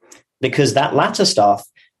humans, because that latter stuff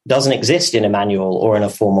doesn't exist in a manual or in a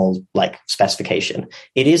formal like specification.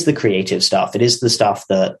 It is the creative stuff. It is the stuff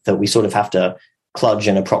that we sort of have to kludge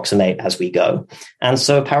and approximate as we go. And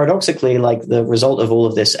so paradoxically, like the result of all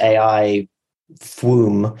of this AI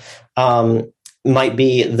fwoom might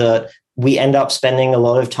be that we end up spending a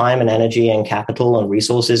lot of time and energy and capital and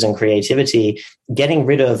resources and creativity getting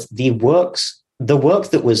rid of the work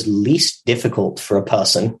that was least difficult for a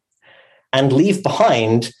person, and leave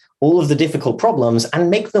behind all of the difficult problems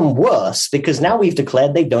and make them worse because now we've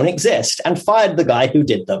declared they don't exist and fired the guy who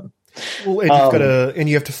did them. Well, and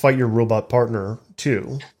you have to fight your robot partner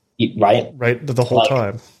too, right? Right, the whole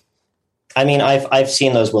time. I mean, I've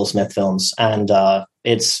seen those Will Smith films, and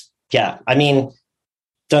it's I mean,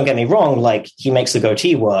 don't get me wrong, like he makes the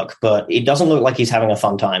goatee work, but it doesn't look like he's having a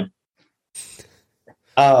fun time.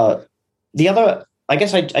 The other, I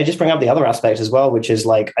guess, I just bring up the other aspect as well, which is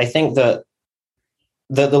like I think that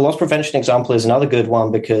the loss prevention example is another good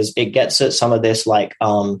one because it gets at some of this, like,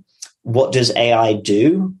 what does AI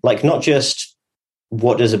do? Like, not just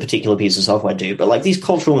what does a particular piece of software do, but like these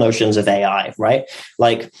cultural notions of AI, right?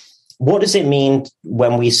 Like, what does it mean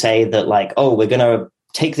when we say that, like, oh, we're going to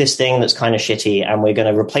take this thing that's kind of shitty and we're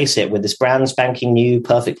going to replace it with this brand spanking new,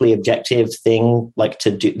 perfectly objective thing like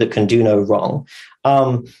that can do no wrong.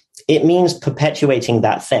 It means perpetuating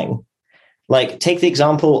that thing. Like, take the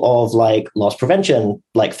example of like loss prevention,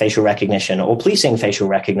 like facial recognition, or policing facial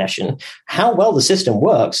recognition. How well the system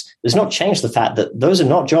works does not change the fact that those are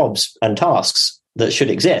not jobs and tasks that should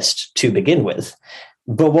exist to begin with.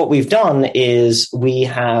 But what we've done is we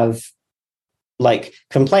have like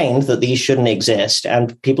complained that these shouldn't exist,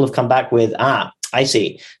 and people have come back with, I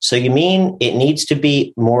see. So you mean it needs to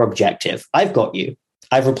be more objective. I've got you.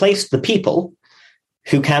 I've replaced the people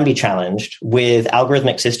who can be challenged with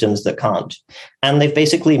algorithmic systems that can't. And they've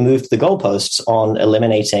basically moved the goalposts on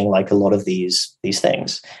eliminating like a lot of these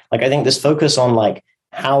things. Like, I think this focus on like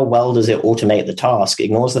how well does it automate the task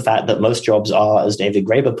ignores the fact that most jobs are, as David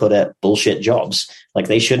Graeber put it, bullshit jobs. Like,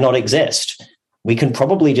 they should not exist. We can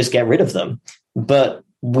probably just get rid of them, but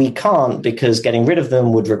we can't, because getting rid of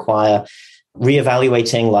them would require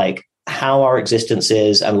reevaluating like how our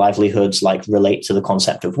existences and livelihoods like relate to the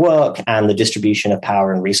concept of work and the distribution of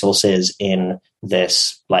power and resources in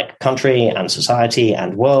this like country and society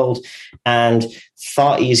and world. And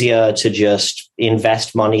far easier to just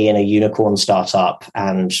invest money in a unicorn startup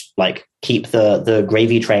and like keep the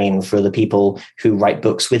gravy train for the people who write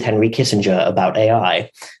books with Henry Kissinger about AI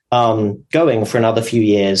going for another few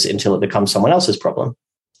years until it becomes someone else's problem.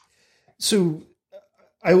 So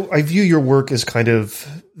I view your work as kind of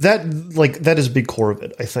that is a big core of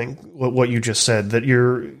it. I think what you just said, that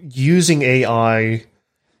you're using AI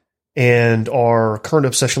and our current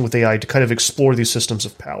obsession with AI to kind of explore these systems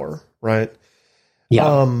of power, right?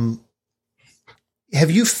 Yeah.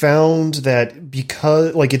 Have you found that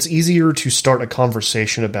because like it's easier to start a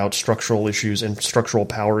conversation about structural issues and structural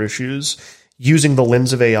power issues using the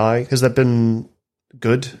lens of AI? Has that been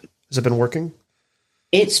good? Has it been working?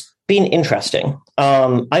 It's been interesting.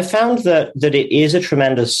 I found that it is a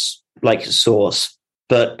tremendous like source,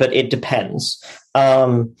 but it depends.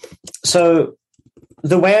 So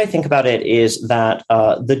the way I think about it is that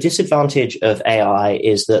the disadvantage of AI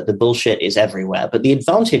is that the bullshit is everywhere, but the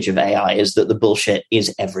advantage of AI is that the bullshit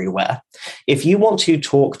is everywhere. If you want to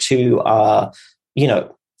talk to,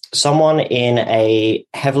 someone in a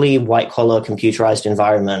heavily white-collar computerized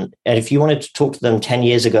environment, and if you wanted to talk to them 10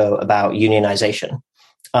 years ago about unionization,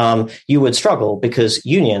 you would struggle because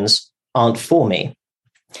unions aren't for me.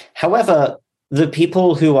 However, the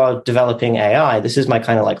people who are developing AI, this is my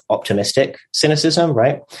kind of like optimistic cynicism,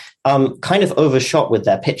 right? Kind of overshot with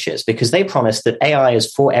their pitches because they promised that AI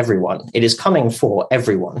is for everyone. It is coming for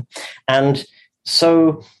everyone. And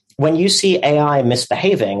so when you see AI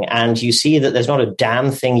misbehaving and you see that there's not a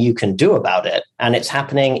damn thing you can do about it, and it's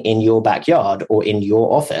happening in your backyard or in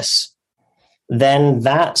your office, then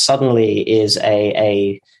that suddenly is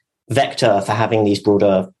a vector for having these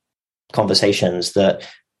broader conversations that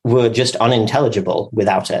were just unintelligible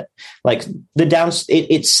without it. Like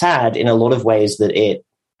it's sad in a lot of ways that it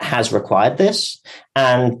has required this.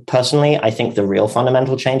 And personally, I think the real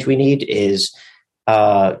fundamental change we need is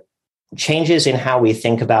changes in how we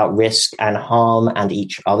think about risk and harm and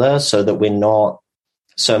each other, so that we're not,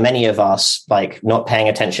 so many of us, like not paying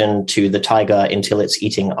attention to the tiger until it's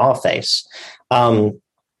eating our face.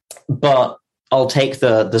 But I'll take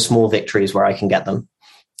the small victories where I can get them.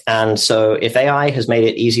 And so if AI has made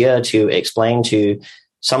it easier to explain to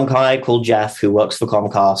some guy called Jeff who works for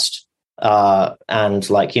Comcast and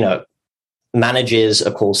manages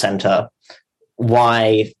a call center,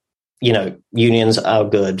 why, unions are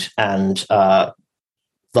good and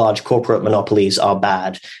large corporate monopolies are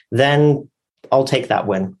bad, then I'll take that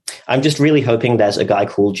win. I'm just really hoping there's a guy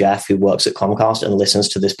called Jeff who works at Comcast and listens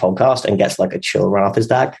to this podcast and gets like a chill run off his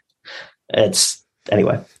back.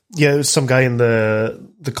 Anyway. Yeah, there's some guy in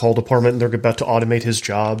the call department and they're about to automate his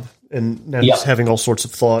job, and now he's having all sorts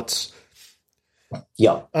of thoughts.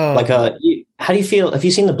 Yeah. How do you feel? Have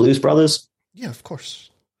you seen the Blues Brothers? Yeah, of course.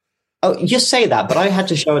 Oh, you say that, but I had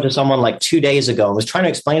to show it to someone like 2 days ago and was trying to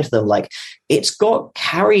explain to them, like, it's got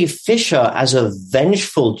Carrie Fisher as a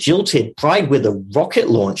vengeful, jilted bride with a rocket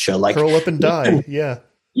launcher. Like, curl up and die. Yeah.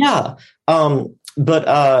 Yeah. But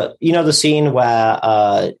the scene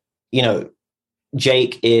where,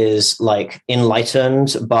 Jake is like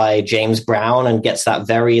enlightened by James Brown and gets that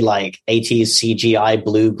very like 80s CGI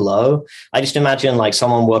blue glow. I just imagine like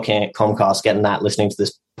someone working at Comcast getting that, listening to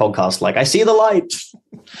this podcast, like, I see the light.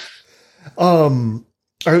 All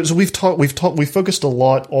right, so we've focused a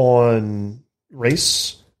lot on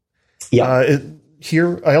race. Yeah.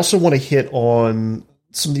 Here, I also want to hit on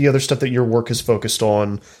some of the other stuff that your work is focused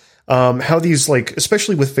on. How these, like,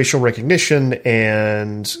 especially with facial recognition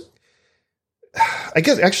and I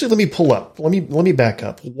guess actually let me back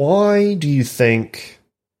up. Why do you think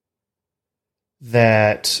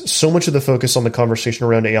that so much of the focus on the conversation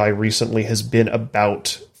around AI recently has been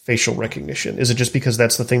about facial recognition? Is it just because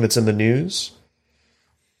that's the thing that's in the news?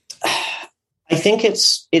 I think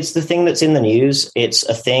it's the thing that's in the news. It's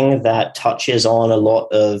a thing that touches on a lot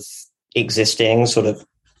of existing sort of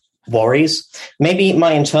worries. Maybe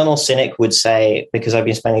my internal cynic would say, because I've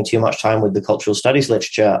been spending too much time with the cultural studies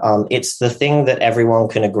literature, it's the thing that everyone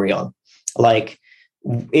can agree on. Like,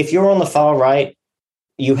 if you're on the far right,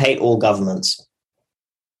 you hate all governments.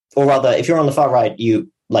 Or rather, if you're on the far right,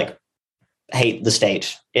 you hate the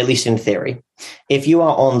state, at least in theory. If you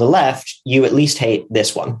are on the left, you at least hate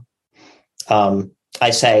this one. I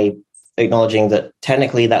say, acknowledging that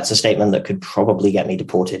technically that's a statement that could probably get me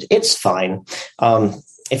deported. It's fine.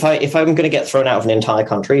 If I'm going to get thrown out of an entire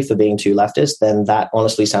country for being too leftist, then that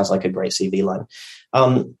honestly sounds like a great CV line.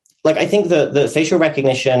 I think the facial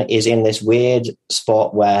recognition is in this weird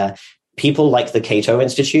spot where people like the Cato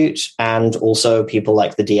Institute and also people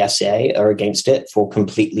like the DSA are against it for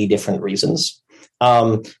completely different reasons.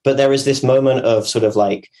 But there is this moment of sort of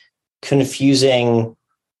confusing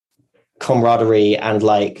camaraderie and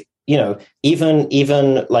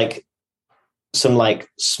even some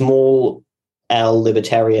small L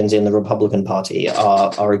libertarians in the Republican Party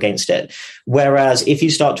are against it. Whereas if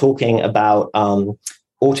you start talking about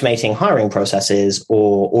automating hiring processes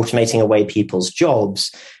or automating away people's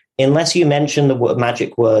jobs, unless you mention the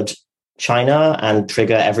magic word China and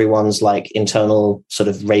trigger everyone's internal sort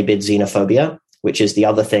of rabid xenophobia, which is the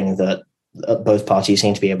other thing that both parties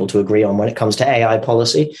seem to be able to agree on when it comes to AI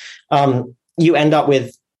policy, you end up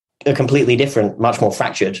with a completely different, much more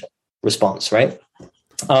fractured response, right?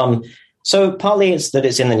 So partly it's that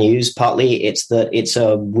it's in the news, partly it's that it's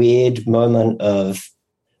a weird moment of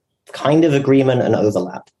kind of agreement and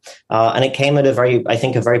overlap. And it came at a very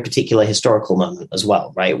particular historical moment as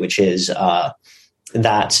well, right? Which is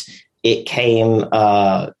that it came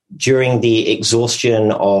during the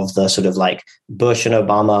exhaustion of the sort of Bush and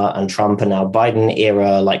Obama and Trump and now Biden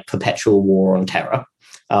era, perpetual war on terror.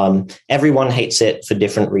 Everyone hates it for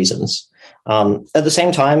different reasons. At the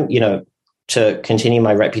same time, to continue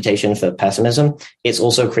my reputation for pessimism, it's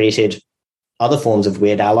also created other forms of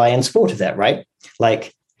weird ally in support of it, right?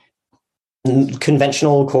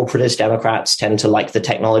 Conventional corporatist Democrats tend to like the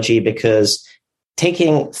technology because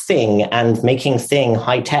taking Thing and making Thing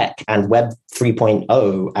high tech and Web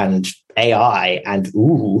 3.0 and AI and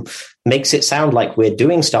makes it sound like we're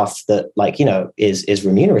doing stuff that is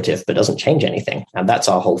remunerative but doesn't change anything, and that's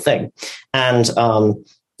our whole thing. And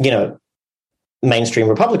mainstream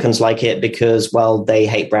Republicans like it because, well, they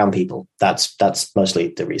hate brown people. That's mostly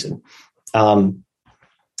the reason.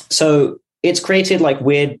 So it's created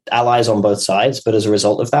weird allies on both sides, but as a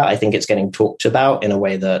result of that, I think it's getting talked about in a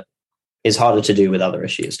way that is harder to do with other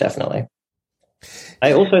issues, definitely.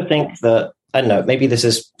 I also think that, I don't know, maybe this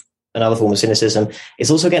is another form of cynicism. It's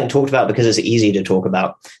also getting talked about because it's easy to talk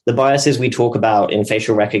about. The biases we talk about in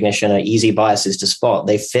facial recognition are easy biases to spot.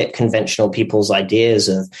 They fit conventional people's ideas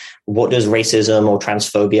of what does racism or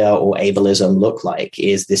transphobia or ableism look like?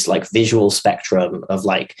 Is this visual spectrum of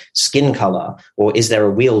skin color, or is there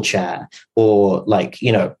a wheelchair, or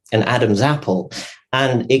an Adam's apple?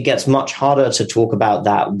 And it gets much harder to talk about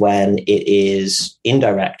that when it is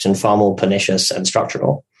indirect and far more pernicious and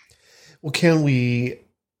structural. Well,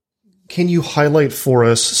 can you highlight for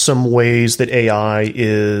us some ways that AI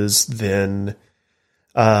is then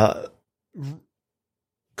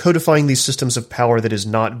codifying these systems of power that is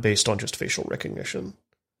not based on just facial recognition?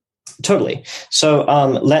 Totally. So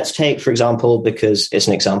let's take, for example, because it's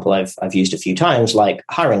an example I've used a few times,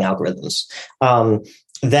 hiring algorithms.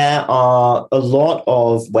 There are a lot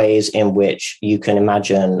of ways in which you can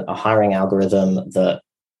imagine a hiring algorithm that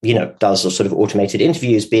does a sort of automated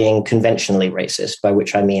interviews being conventionally racist, by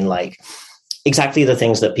which I mean exactly the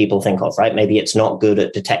things that people think of, right? Maybe it's not good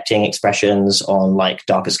at detecting expressions on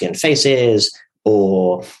darker skinned faces,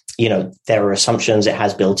 or, there are assumptions it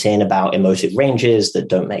has built in about emotive ranges that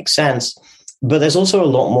don't make sense. But there's also a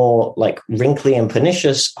lot more wrinkly and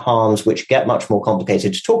pernicious harms, which get much more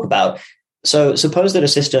complicated to talk about. So suppose that a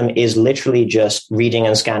system is literally just reading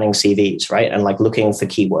and scanning CVs, right? And looking for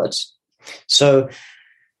keywords. So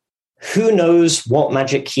who knows what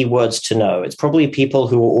magic keywords to know? It's probably people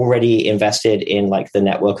who are already invested in the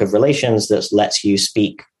network of relations that lets you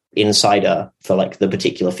speak insider for the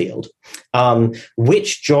particular field.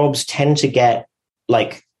 Which jobs tend to get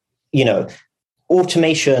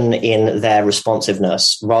automation in their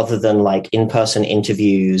responsiveness rather than in-person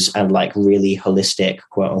interviews and really holistic,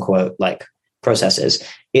 quote unquote, processes,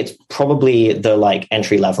 it's probably the like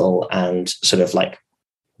entry level and sort of like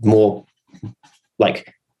more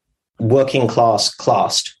like working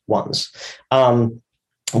classed ones.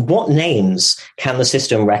 What names can the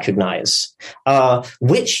system recognize?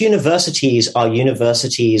 Which universities are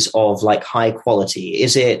universities of like high quality?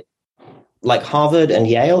 Is it like Harvard and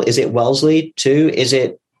Yale? Is it Wellesley too? Is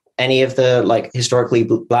it any of the like historically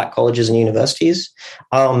black colleges and universities?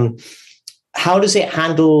 How does it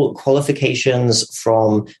handle qualifications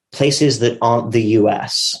from places that aren't the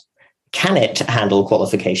US? Can it handle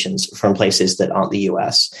qualifications from places that aren't the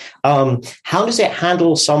US? How does it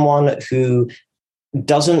handle someone who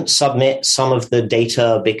doesn't submit some of the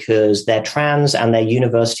data because they're trans and their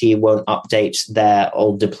university won't update their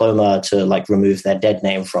old diploma to like remove their dead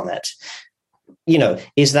name from it? You know,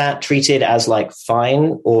 is that treated as like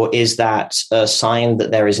fine, or is that a sign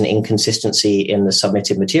that there is an inconsistency in the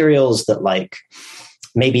submitted materials, that like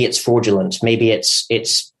maybe it's fraudulent, maybe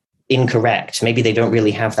it's incorrect, maybe they don't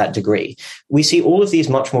really have that degree? We see all of these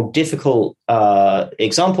much more difficult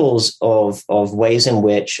examples of ways in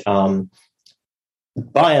which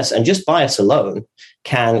bias, and just bias alone,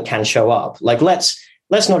 can show up. Like let's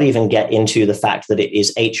not even get into the fact that it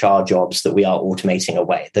is HR jobs that we are automating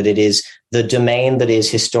away, that it is the domain that is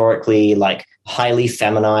historically like highly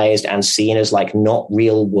feminized and seen as like not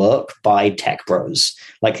real work by tech bros.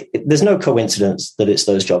 Like there's no coincidence that it's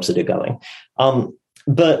those jobs that are going.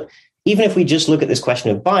 But even if we just look at this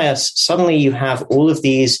question of bias, suddenly you have all of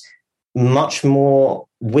these much more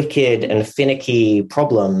wicked and finicky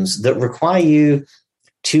problems that require you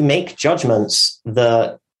to make judgments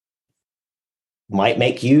that might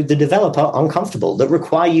make you, the developer, uncomfortable, that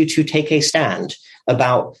require you to take a stand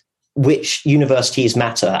about which universities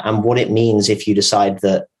matter and what it means if you decide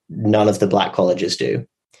that none of the black colleges do,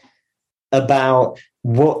 about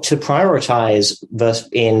what to prioritize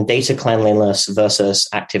in data cleanliness versus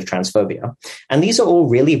active transphobia. And these are all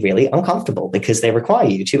really, really uncomfortable because they require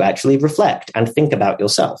you to actually reflect and think about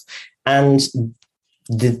yourself. And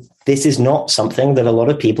this is not something that a lot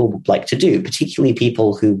of people would like to do, particularly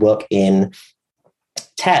people who work in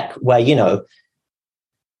tech, where, you know,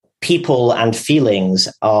 people and feelings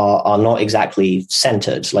are not exactly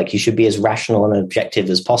centered. Like you should be as rational and objective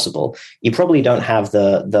as possible. You probably don't have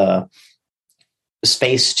the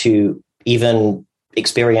space to even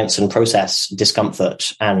experience and process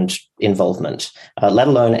discomfort and involvement, let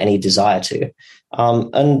alone any desire to.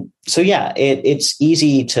 And so, yeah, it's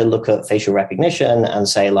easy to look at facial recognition and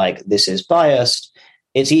say, like, this is biased.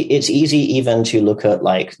 It's easy even to look at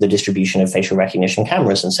like the distribution of facial recognition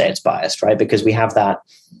cameras and say it's biased, right? Because we have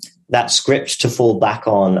that script to fall back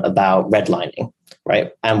on about redlining,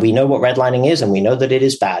 right? And we know what redlining is, and we know that it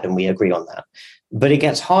is bad, and we agree on that. But it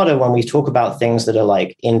gets harder when we talk about things that are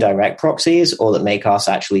like indirect proxies or that make us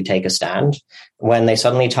actually take a stand, when they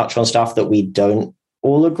suddenly touch on stuff that we don't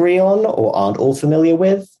all agree on or aren't all familiar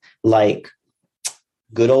with, like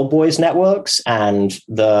good old boys networks and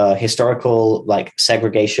the historical like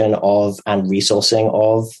segregation of and resourcing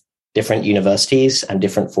of different universities and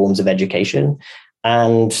different forms of education.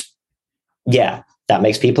 And yeah, that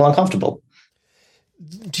makes people uncomfortable.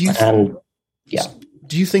 Do you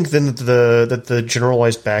think then that the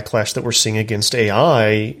generalized backlash that we're seeing against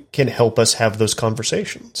AI can help us have those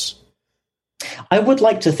conversations? I would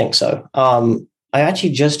like to think so. I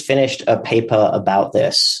actually just finished a paper about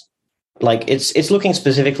this. Like it's looking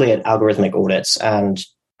specifically at algorithmic audits, and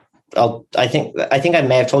I think I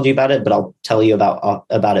may have told you about it, but I'll tell you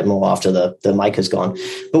about it more after the mic is gone.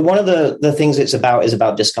 But one of the things it's about is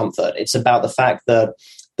about discomfort. It's about the fact that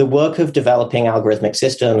the work of developing algorithmic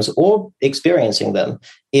systems or experiencing them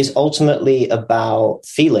is ultimately about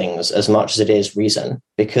feelings as much as it is reason,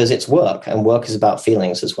 because it's work, and work is about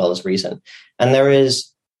feelings as well as reason. And there is,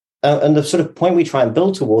 and the sort of point we try and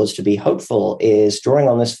build towards to be hopeful is drawing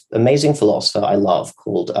on this amazing philosopher I love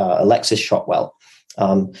called Alexis Shotwell,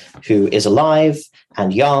 who is alive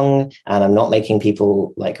and young. And I'm not making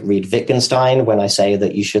people like read Wittgenstein when I say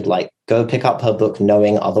that you should like go pick up her book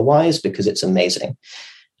Knowing Otherwise, because it's amazing.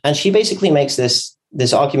 And she basically makes this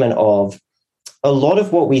argument of a lot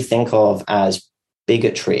of what we think of as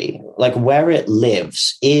bigotry, like where it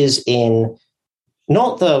lives is in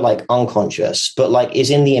not the like unconscious, but like is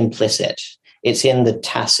in the implicit. It's in the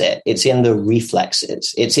tacit. It's in the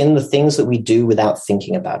reflexes. It's in the things that we do without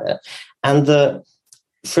thinking about it. And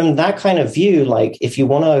from that kind of view, like if you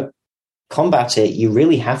want to combat it, you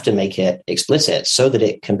really have to make it explicit so that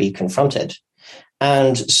it can be confronted.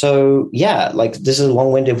 And so, yeah, like this is a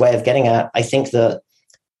long-winded way of getting at, I think that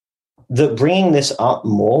bringing this up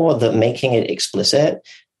more, that making it explicit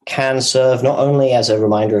can serve not only as a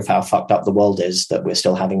reminder of how fucked up the world is that we're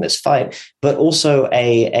still having this fight, but also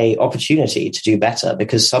a opportunity to do better,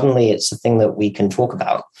 because suddenly it's a thing that we can talk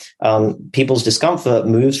about. People's discomfort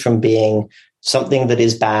moves from being something that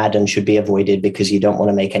is bad and should be avoided because you don't want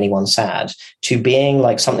to make anyone sad, to being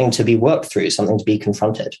like something to be worked through, something to be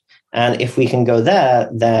confronted. And if we can go there,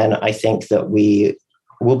 then I think that we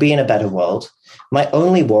will be in a better world. My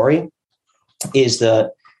only worry is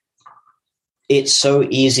that it's so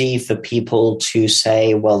easy for people to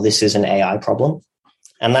say, well, this is an AI problem.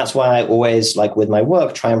 And that's why I always, like with my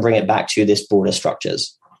work, try and bring it back to this border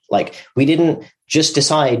structures. Like, we didn't just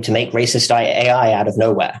decide to make racist AI out of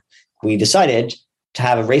nowhere. We decided to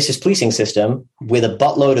have a racist policing system with a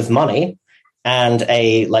buttload of money and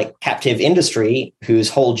a like captive industry whose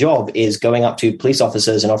whole job is going up to police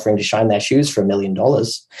officers and offering to shine their shoes for $1 million.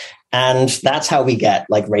 And that's how we get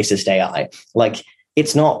like racist AI. Like,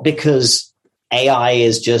 it's not because AI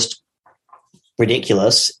is just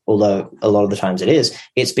ridiculous, although a lot of the times it is.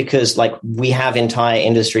 It's because like we have entire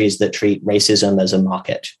industries that treat racism as a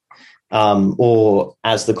market, or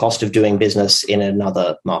as the cost of doing business in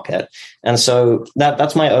another market. And so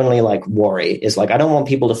that's my only like worry, is like, I don't want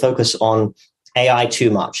people to focus on AI too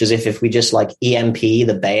much, as if we just like EMP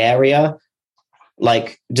the Bay Area,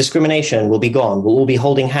 like discrimination will be gone. We'll all be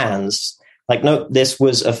holding hands. Like, no, this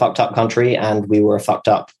was a fucked up country and we were a fucked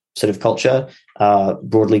up sort of culture,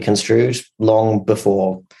 broadly construed, long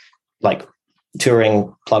before like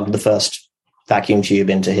Turing plugged the first vacuum tube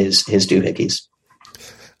into his doohickeys.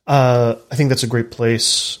 I think that's a great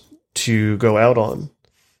place to go out on.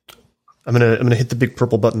 I'm gonna hit the big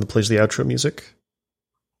purple button that plays the outro music.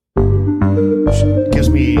 It gives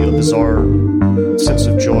me a bizarre sense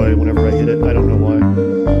of joy whenever I hit it. I don't know why.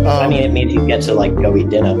 I mean, it means you get to like go eat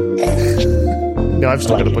dinner. No, I've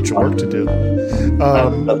still got a bunch of work to do.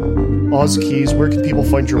 Oz Keys, where can people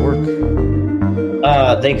find your work?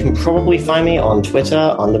 They can probably find me on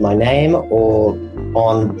Twitter under my name, or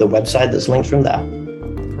on the website that's linked from there.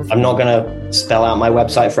 Perfect. I'm not going to spell out my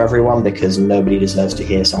website for everyone, because nobody deserves to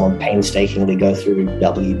hear someone painstakingly go through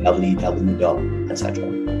www,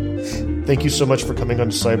 etc. Thank you so much for coming on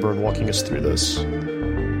Cyber and walking us through this.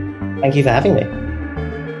 Thank you for having me.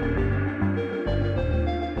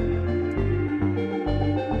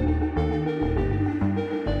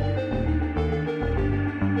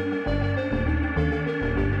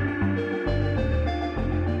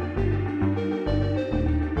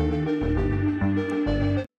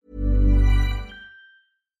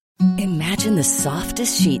 Imagine the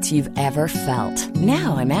softest sheets you've ever felt.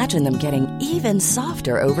 Now imagine them getting even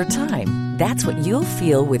softer over time. That's what you'll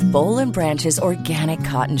feel with Boll & Branch's organic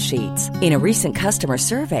cotton sheets. In a recent customer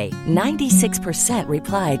survey, 96%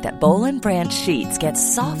 replied that Boll & Branch sheets get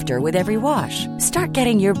softer with every wash. Start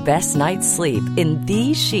getting your best night's sleep in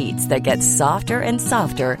these sheets that get softer and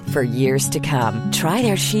softer for years to come. Try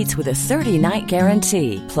their sheets with a 30-night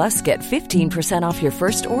guarantee. Plus, get 15% off your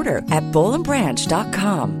first order at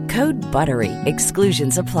bollandbranch.com. Code BUTTERY.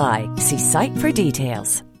 Exclusions apply. See site for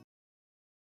details.